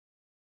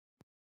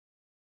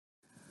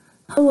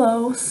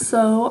Hello,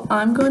 so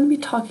I'm going to be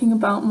talking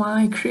about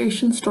my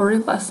creation story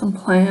lesson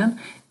plan,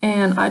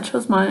 and I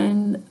chose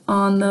mine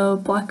on the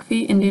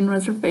Blackfeet Indian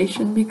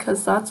Reservation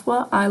because that's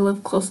what I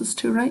live closest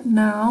to right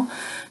now.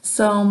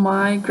 So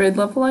my grade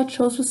level I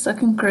chose was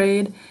second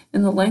grade,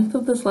 and the length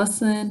of this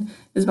lesson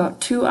is about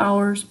 2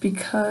 hours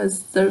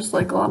because there's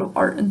like a lot of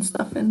art and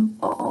stuff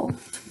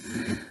involved.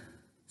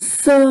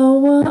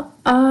 So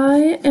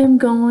I am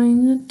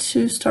going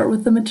to start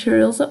with the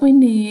materials that we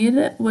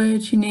need,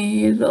 which you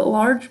need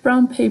large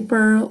brown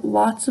paper,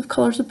 lots of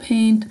colors of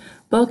paint,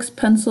 books,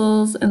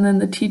 pencils, and then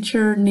the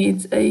teacher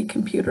needs a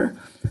computer.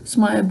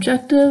 So my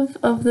objective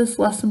of this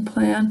lesson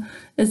plan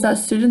is that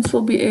students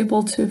will be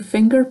able to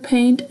finger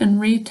paint and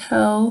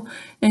retell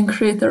and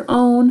create their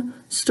own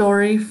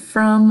story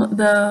from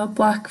the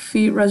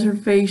Blackfeet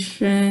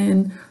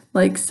Reservation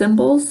like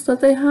symbols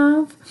that they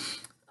have.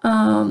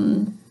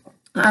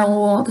 I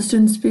want the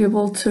students to be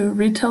able to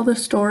retell the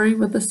story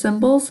with the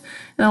symbols,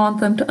 and I want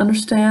them to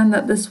understand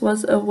that this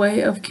was a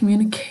way of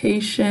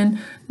communication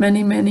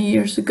many, many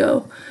years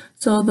ago.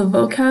 So the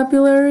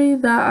vocabulary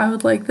that I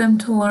would like them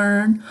to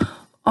learn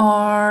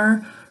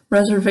are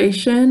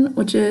reservation,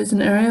 which is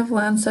an area of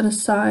land set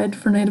aside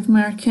for Native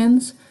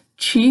Americans,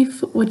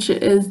 chief, which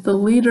is the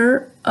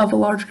leader of a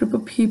large group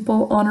of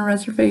people on a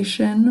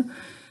reservation,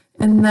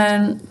 and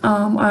then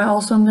I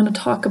also am going to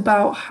talk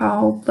about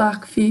how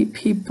Blackfeet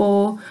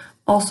people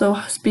also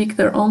speak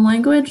their own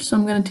language, so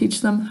I'm going to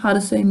teach them how to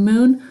say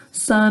moon,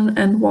 sun,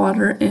 and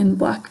water in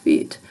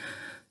Blackfeet.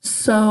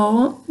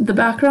 So the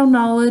background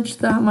knowledge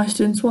that my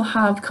students will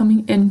have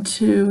coming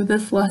into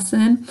this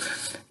lesson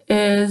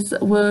is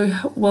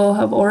we'll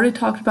have already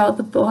talked about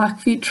the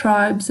Blackfeet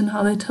tribes and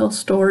how they tell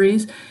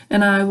stories,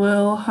 and I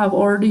will have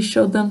already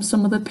showed them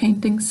some of the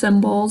painting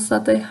symbols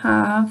that they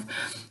have,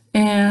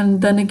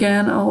 and then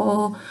again I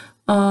will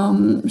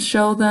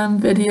show them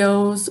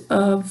videos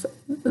of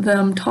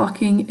them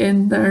talking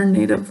in their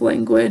native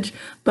language,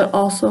 but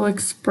also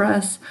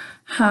express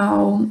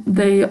how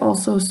they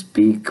also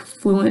speak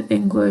fluent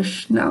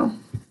English now.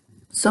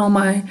 So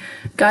my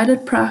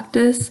guided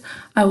practice,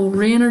 I will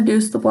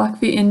reintroduce the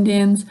Blackfeet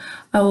Indians.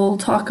 I will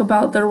talk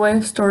about their way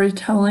of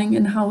storytelling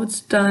and how it's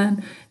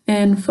done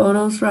in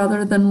photos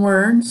rather than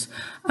words.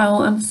 I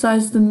will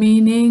emphasize the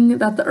meaning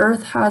that the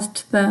earth has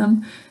to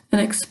them and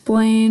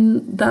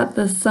explain that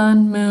the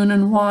sun, moon,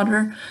 and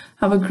water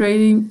have a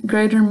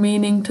greater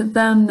meaning to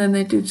them than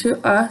they do to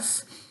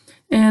us.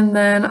 And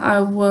then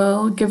I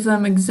will give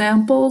them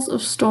examples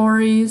of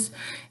stories,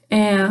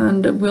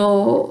 and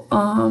we'll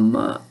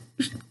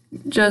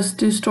just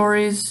do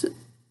stories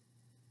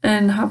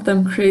and have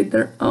them create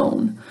their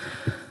own.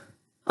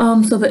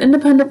 So the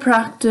independent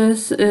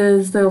practice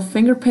is they'll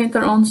finger paint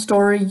their own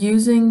story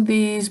using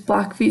these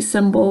Blackfeet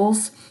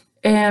symbols,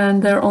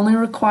 and they're only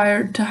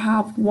required to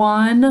have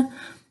one,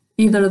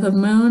 either the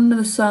moon,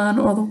 the sun,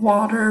 or the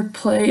water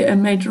play a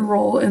major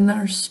role in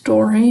their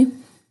story.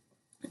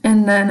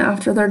 And then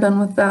after they're done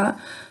with that,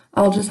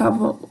 I'll just have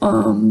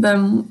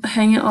them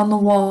hang it on the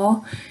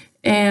wall.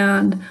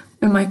 And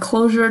in my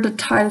closure to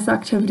tie this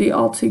activity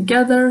all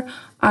together,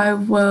 I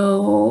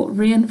will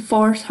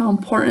reinforce how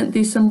important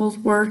these symbols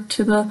were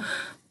to the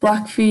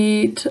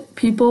Blackfeet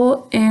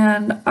people,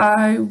 and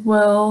I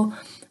will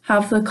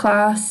have the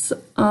class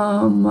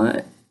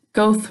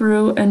go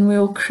through and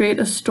we'll create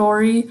a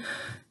story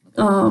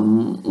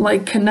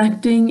like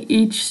connecting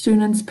each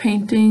student's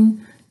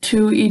painting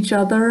to each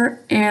other,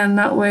 and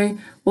that way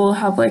we'll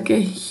have like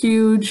a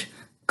huge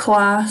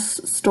class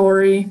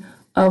story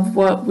of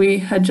what we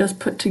had just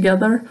put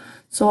together.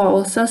 So I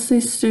will assess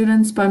these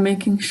students by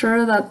making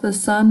sure that the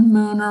sun,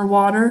 moon, or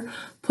water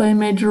play a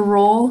major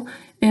role,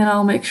 and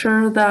I'll make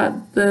sure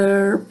that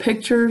their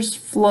pictures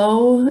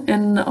flow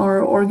and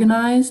are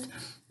organized.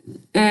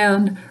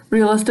 And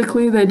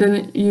realistically, they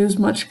didn't use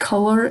much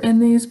color in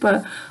these,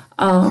 but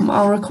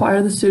I'll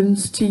require the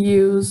students to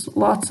use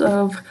lots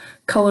of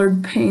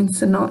colored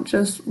paints and not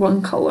just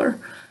one color.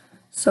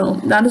 So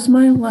that is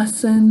my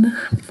lesson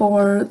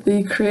for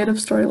the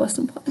creative story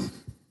lesson plan.